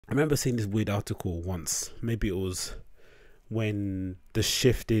remember seeing this weird article once. Maybe it was when the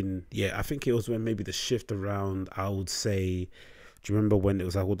shift in, yeah, I think it was when maybe the shift around, I would say, do you remember when it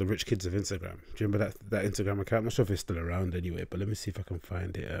was like all the rich kids of Instagram? Do you remember that Instagram account? I'm not sure if it's still around anyway, but let me see if I can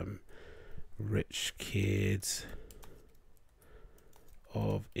find it. Rich kids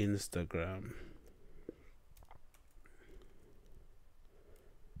of Instagram.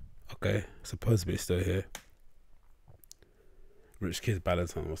 Okay, supposedly it's still here. Rich kids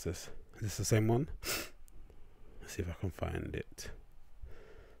Valentine. What's this? Is this the same one? Let's see if I can find it.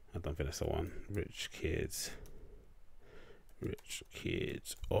 I don't think that's the one. Rich kids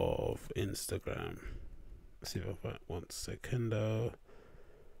of Instagram. Let's see if I find 1 second.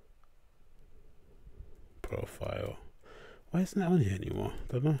 Profile. Why isn't that on here anymore?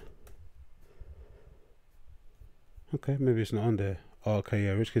 Don't know. Okay, maybe it's not on there. Oh, okay,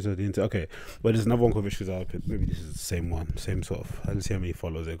 yeah, Rich Kids of the Internet. Okay, but there's another one called Rich Kids of, maybe this is the same one, same sort of. I don't see how many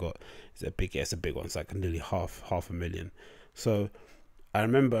followers they got. It's a big, yeah, it's a big one. It's like nearly half a million. So I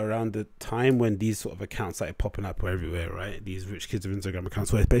remember around the time when these sort of accounts started popping up everywhere, right? These Rich Kids of Instagram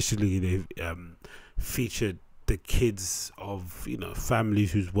accounts, where especially they featured the kids of, you know,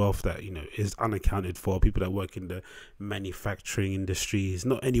 families whose wealth that, you know, is unaccounted for, people that work in the manufacturing industries,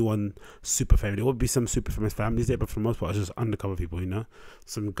 not anyone super famous. There would be some super famous families there, but for the most part it's just undercover people, you know,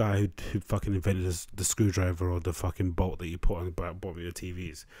 some guy who fucking invented the screwdriver or the fucking bolt that you put on the bottom of your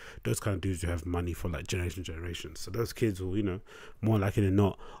TVs. Those kind of dudes who have money for like generations. So those kids will, you know, more likely than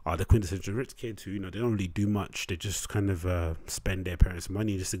not are the quintessential rich kids who, you know, they don't really do much. They just kind of spend their parents'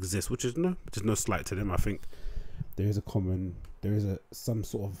 money, just exist, which is no slight to them. I think there is some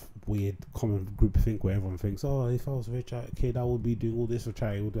sort of weird common group think where everyone thinks, oh, if I was a rich kid, I would be doing all this for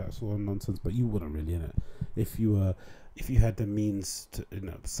charity, all that sort of nonsense. But you wouldn't really, innit? If you had the means to, you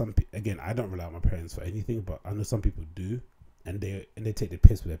know, again, I don't rely on my parents for anything, but I know some people do, and they take the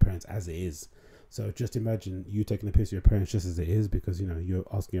piss with their parents as it is. So just imagine you taking the piss with your parents just as it is, because, you know, you're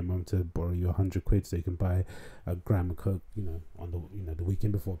asking your mum to borrow you 100 quid so you can buy a gram of coke, you know, on the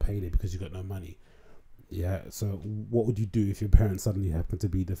weekend before payday because you got no money. Yeah, so what would you do if your parents suddenly happen to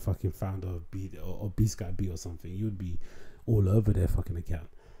be the fucking founder of B or B Sky B or something? You would be all over their fucking account.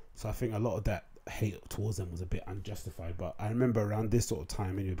 So I think a lot of that hate towards them was a bit unjustified. But I remember around this sort of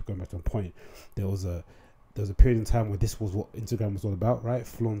time, anyway, going back to the point, there was a period in time where this was what Instagram was all about, right?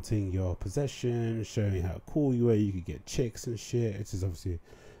 Flaunting your possessions, showing how cool you were, you could get chicks and shit. It's just obviously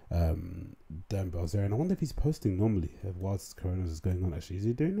Dan Bilzerian. And I wonder if he's posting normally whilst Corona is going on. Actually, is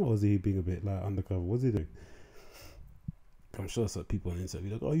he doing it, or is he being a bit like undercover? What's he doing? I'm sure some people on the internet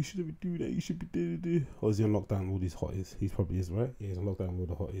be like, oh, you shouldn't be doing that, you should be doing. Or is he on lockdown with all these hotties? He probably is, right? Yeah, he's on lockdown with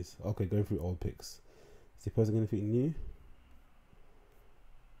all the hotties. Okay, going through old pics. Is he posting anything new?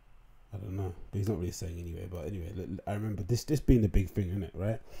 I don't know, but he's not really saying anyway. But anyway, I remember this being the big thing, isn't it,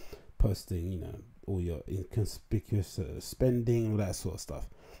 right? Posting, you know, all your inconspicuous spending, all that sort of stuff.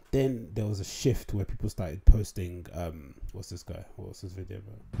 Then there was a shift where people started posting, what's this guy? What's this video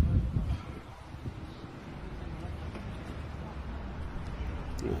about?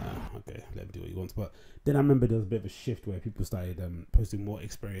 Okay, let him do what he wants. But then I remember there was a bit of a shift where people started posting more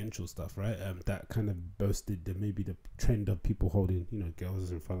experiential stuff, right? That kind of boasted maybe the trend of people holding, you know,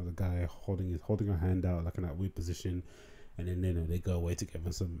 girls in front of the guy holding her hand out like in that weird position, and then, you know, they go away together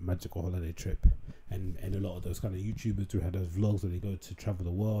on some magical holiday trip. And a lot of those kind of YouTubers who had those vlogs where they go to travel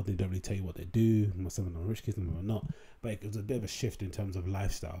the world, they don't really tell you what they do. Some of them are rich kids, some of them are not. But it was a bit of a shift in terms of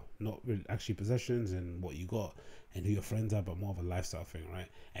lifestyle, not really actually possessions and what you got and who your friends are, but more of a lifestyle thing, right?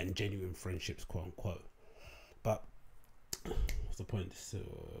 And genuine friendships, quote unquote. But what's the point? So,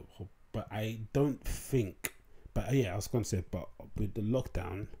 but I don't think. But yeah, I was going to say, but with the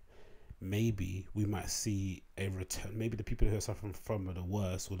lockdown, maybe we might see a return. Maybe the people who are suffering from the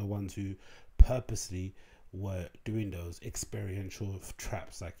worst were the ones who purposely were doing those experiential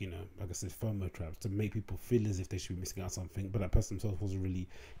traps, like, you know, like I said, FOMO traps, to make people feel as if they should be missing out on something, but that person themselves wasn't really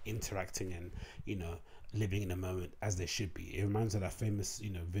interacting and, you know, living in the moment as they should be. It reminds me of that famous,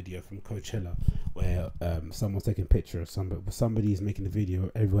 you know, video from Coachella where someone's taking a picture of somebody's making a video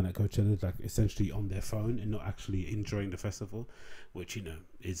of everyone at Coachella like essentially on their phone and not actually enjoying the festival, which, you know,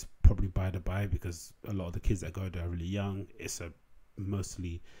 is probably by the by, because a lot of the kids that go there are really young. It's a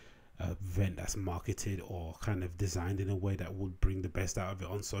mostly event that's marketed or kind of designed in a way that would bring the best out of it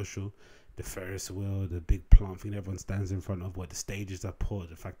on social. The Ferris wheel, the big plant thing everyone stands in front of, where the stages are put,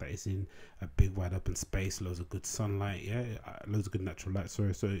 the fact that it's in a big wide open space, loads of good sunlight, loads of good natural light. So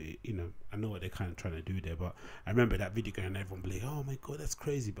you know, I know what they're kind of trying to do there, but I remember that video going and everyone be like, oh my god, that's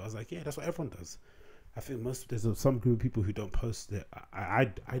crazy. But I was like, yeah, that's what everyone does. I think there's some group of people who don't post that. I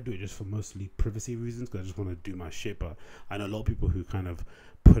do it just for mostly privacy reasons, because I just want to do my shit. But I know a lot of people who kind of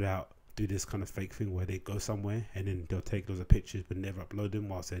do this kind of fake thing where they go somewhere and then they'll take loads of pictures but never upload them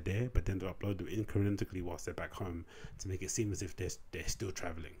whilst they're there, but then they'll upload them incrementally whilst they're back home to make it seem as if they're still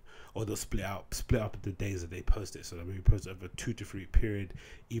traveling. Or they'll split up the days that they post it, so they maybe post over a 2 to 3 week period,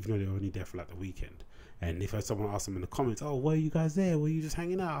 even though they're only there for like the weekend. And if someone asks them in the comments, oh, were you guys there, were you just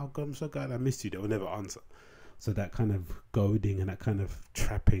hanging out, I'm so glad I missed you, they will never answer. So that kind of goading and that kind of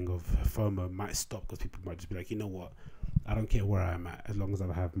trapping of FOMO might stop, because people might just be like, you know what, I don't care where I'm at, as long as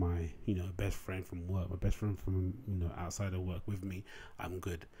I have my, best friend from work, my best friend from, outside of work with me, I'm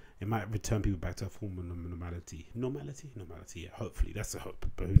good. It might return people back to a form of normality, yeah, hopefully, that's the hope,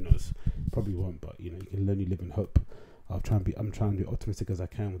 but who knows, probably won't, but, you can only live in hope. I'm trying to be optimistic as I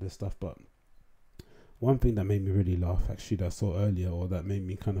can with this stuff, but one thing that made me really laugh, actually, that I saw earlier, or that made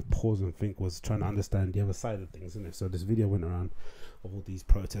me kind of pause and think, was trying to understand the other side of things, isn't it? So this video went around of all these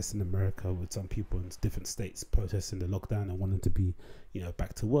protests in America, with some people in different states protesting the lockdown and wanting to be,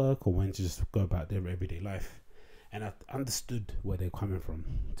 back to work, or wanting to just go about their everyday life. And I understood where they're coming from,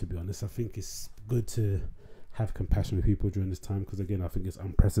 to be honest. I think it's good to have compassion with people during this time, because again, I think it's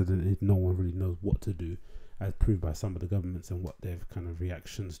unprecedented. No one really knows what to do, as proved by some of the governments and what their kind of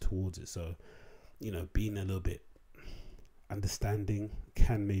reactions towards it. So, being a little bit understanding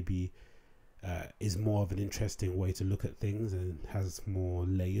can maybe is more of an interesting way to look at things, and has more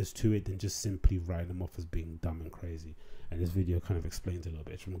layers to it than just simply writing them off as being dumb and crazy. And this video kind of explains a little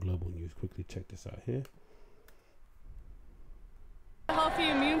bit. It's from Global News. Quickly check this out here. Healthy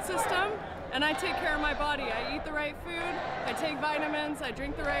immune system, and I take care of my body. I eat the right food, I take vitamins, I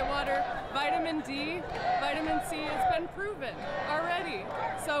drink the right water. Vitamin D, vitamin C, it's been proven already.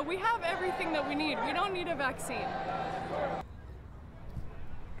 So we have everything that we need. We don't need a vaccine.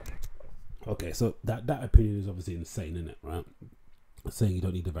 Okay, so that opinion is obviously insane, isn't it, right? Saying you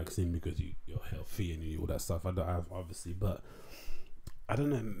don't need the vaccine because you're healthy and all that stuff. I don't have, obviously, but I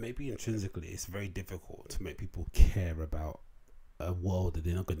don't know, maybe intrinsically it's very difficult to make people care about a world that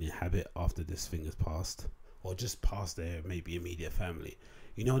they're not going to inhabit after this thing is passed, or just past their maybe immediate family.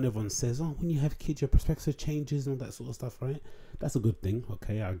 And everyone says, oh, when you have kids your perspective changes and all that sort of stuff, right? That's a good thing.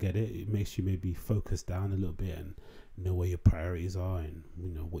 Okay, I get it. It makes you maybe focus down a little bit and know where your priorities are, and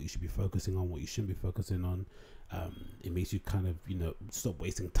what you should be focusing on, what you shouldn't be focusing on. It makes you kind of stop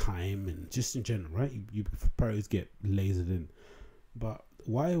wasting time, and just in general, right? You priorities get lasered in. But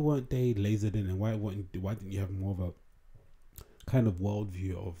why weren't they lasered in, and why didn't you have more of a kind of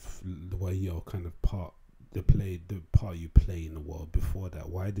worldview of the way you're kind of the part you play in the world before that?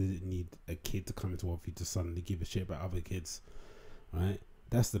 Why does it need a kid to come into world for you to suddenly give a shit about other kids, right?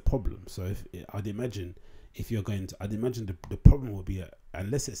 That's the problem. So I'd imagine the problem would be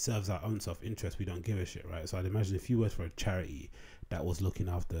unless it serves our own self-interest, we don't give a shit, right? So I'd imagine if you worked for a charity that was looking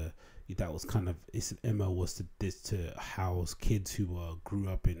after, that was kind of, its MO was to house kids who grew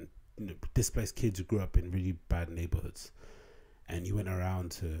up in, displaced kids who grew up in really bad neighborhoods, and you went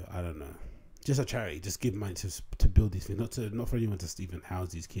around to, I don't know, just a charity, just give money to build these things, not for anyone to even house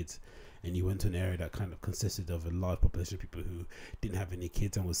these kids. And you went to an area that kind of consisted of a large population of people who didn't have any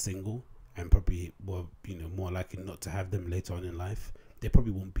kids and was single, and probably were more likely not to have them later on in life. They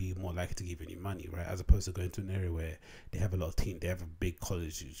probably won't be more likely to give any money, right? As opposed to going to an area where they have a lot of they have a big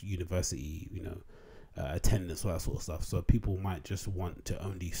college, university, attendance, all that sort of stuff. So people might just want to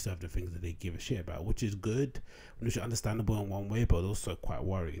only serve the things that they give a shit about, which is good, which is understandable in one way, but also quite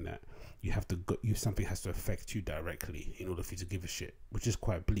worrying that something has to affect you directly in order for you to give a shit, which is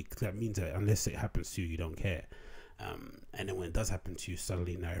quite bleak. That means that unless it happens to you, you don't care. And then when it does happen to you,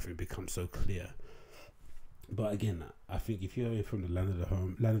 suddenly now everything becomes so clear. But again, I think if you're from the land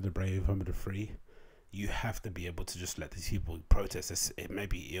of the brave, home of the free, you have to be able to just let these people protest. It may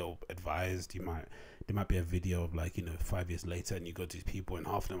be ill-advised. There might be a video of 5 years later, and you go to these people and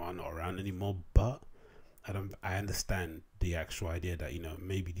half of them are not around anymore. But I understand the actual idea that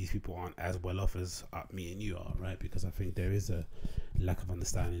maybe these people aren't as well off as me and you are, right? Because I think there is a lack of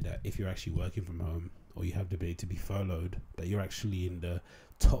understanding that if you're actually working from home, or you have the ability to be furloughed, that you're actually in the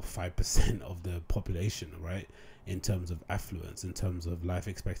top 5% of the population, right? In terms of affluence, in terms of life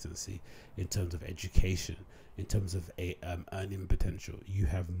expectancy, in terms of education, in terms of earning potential. You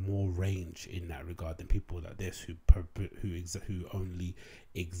have more range in that regard than people like this who only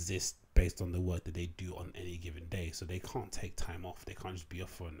exist based on the work that they do on any given day. So they can't take time off. They can't just be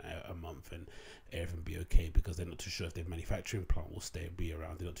off for a month and everything be okay, because they're not too sure if their manufacturing plant will be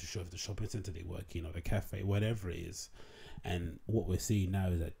around. They're not too sure if the shopping center they work in, or the cafe, whatever it is. And what we're seeing now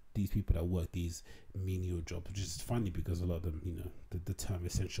is that these people that work these menial jobs, which is funny because a lot of them, the term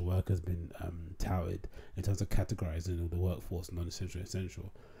essential work has been touted in terms of categorizing the workforce, non-essential,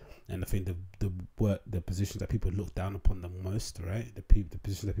 essential. And I think the positions that people look down upon the most, right? The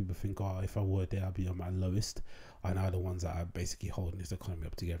positions that people think, oh, if I were there, I'd be on my lowest, are now the ones that are basically holding this economy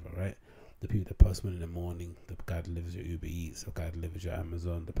up together, right? The people, the postman in the morning, the guy that delivers your Uber Eats, the guy that delivers your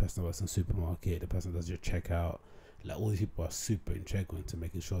Amazon, the person that works in the supermarket, the person that does your checkout. Like, all these people are super integral into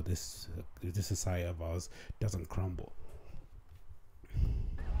making sure this society of ours doesn't crumble.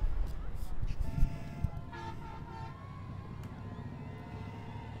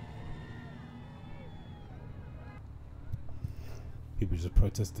 People just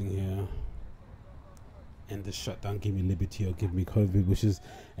protesting here. End the shutdown, give me liberty or give me COVID, which is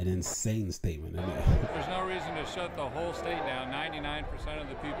an insane statement, isn't it? There's no reason to shut the whole state down. 99% of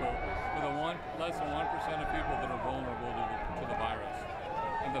the people, less than 1% of people that are vulnerable to the virus.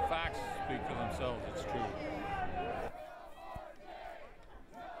 And the facts speak for themselves. It's true.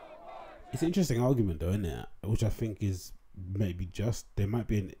 It's an interesting argument, though, isn't it? Which I think is maybe just, there might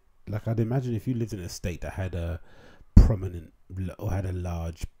be like, I'd imagine if you lived in a state that had a prominent or had a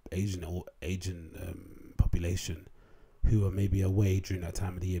large Asian population who are maybe away during that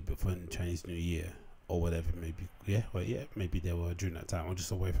time of the year before Chinese New Year or whatever, maybe maybe they were during that time or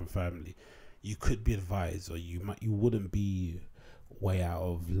just away from family, you could be advised, or you wouldn't be way out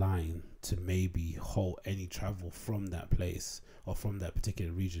of line to maybe halt any travel from that place or from that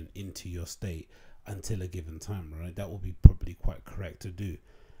particular region into your state until a given time, right? That would be probably quite correct to do.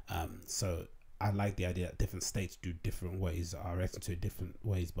 So I like the idea that different states do different ways, are reacting to it different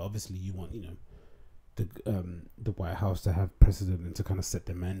ways, but obviously you want, the White House to have precedent and to kind of set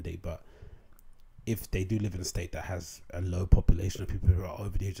the mandate. But if they do live in a state that has a low population of people who are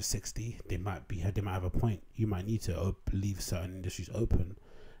over the age of 60, they might have a point. You might need to leave certain industries open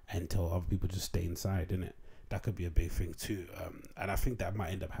and tell other people to stay inside, innit? That could be a big thing too. And I think that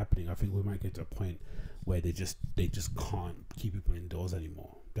might end up happening. I think we might get to a point where they just can't keep people indoors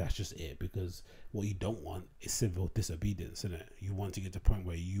anymore. That's just it, because what you don't want is civil disobedience, innit? You want to get to a point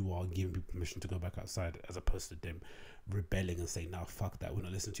where you are giving people permission to go back outside, as opposed to them rebelling and saying, "No, fuck that, we're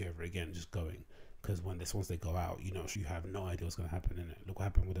not listening to you ever again," just going. Because once they go out, you have no idea what's going to happen, innit? Look what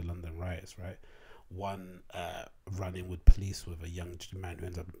happened with the London riots, right? One running with police with a young man who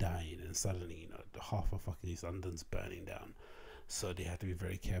ends up dying, and suddenly, half of fucking East London's burning down. So they have to be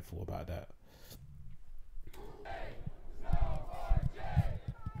very careful about that.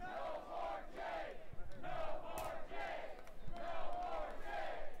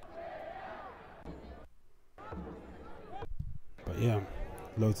 But yeah,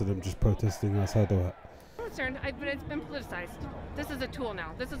 loads of them just protesting outside the concerned, but it's been politicized. This is a tool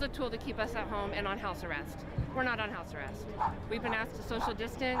now. This is a tool to keep us at home and on house arrest. We're not on house arrest. We've been asked to social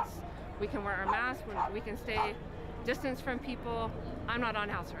distance. We can wear our masks. We can stay distance from people. I'm not on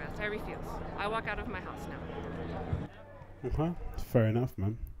house arrest. I refuse. I walk out of my house now. Okay, fair enough,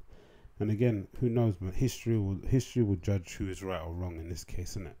 man. And again, who knows, man? History will judge who is right or wrong in this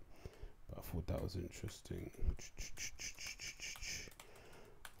case, innit? But I thought that was interesting.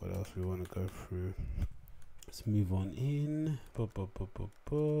 What else we want to go through? Let's move on in. Let's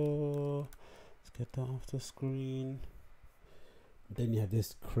get that off the screen. Then you have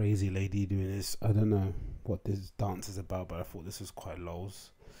this crazy lady doing this. I don't know what this dance is about, but I thought this was quite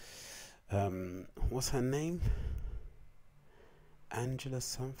lols. What's her name? Angela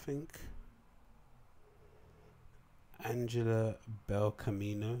something. Angela Bel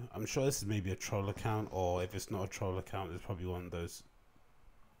Camino. I'm sure this is maybe a troll account, or if it's not a troll account, it's probably one of those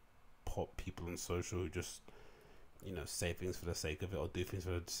pop people on social who just, say things for the sake of it or do things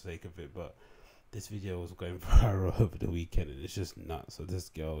for the sake of it. But this video was going viral over the weekend, and it's just nuts. So this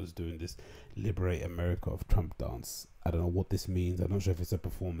girl was doing this Liberate America of Trump dance. I don't know what this means. I'm not sure if it's a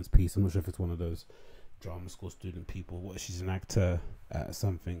performance piece. I'm not sure if it's one of those drama school student people. She's an actor at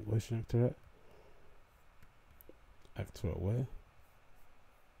something. Where's she an actor at? Actor at where?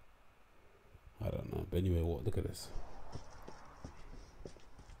 I don't know. But anyway, look at this.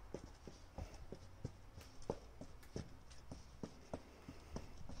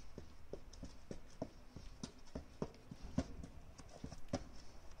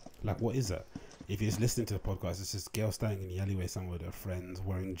 Like, what is that? If you're just listening to the podcast, it's this girl standing in the alleyway somewhere with her friends,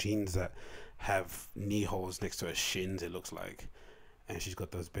 wearing jeans that have knee holes next to her shins, it looks like. And she's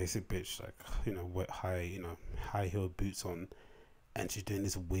got those basic bitch, like, high heel boots on. And she's doing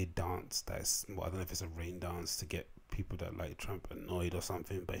this weird dance that's, I don't know if it's a rain dance to get people that like Trump annoyed or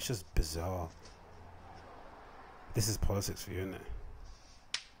something, but it's just bizarre. This is politics for you, isn't it?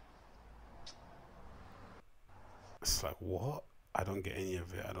 It's like, what? I don't get any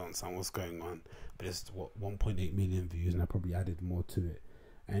of it. I don't understand what's going on. But it's 1.8 million views, and I probably added more to it.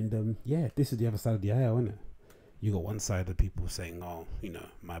 And yeah, this is the other side of the aisle, isn't it? you got one side of people saying, oh, you know,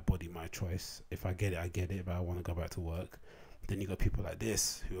 my body, my choice. If I get it, I get it, but I want to go back to work. Then you got people like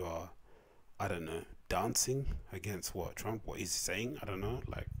this who are, I don't know, dancing against what Trump, what he's saying, I don't know,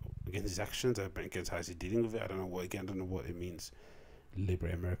 like against his actions, against how he's dealing with it. I don't know what it means.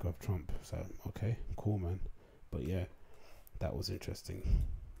 Liberate America of Trump. So okay, cool, man. But yeah, that was interesting.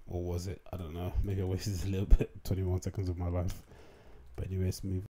 Or was it? I don't know. Maybe I wasted a little bit, 21 seconds of my life. But anyways, move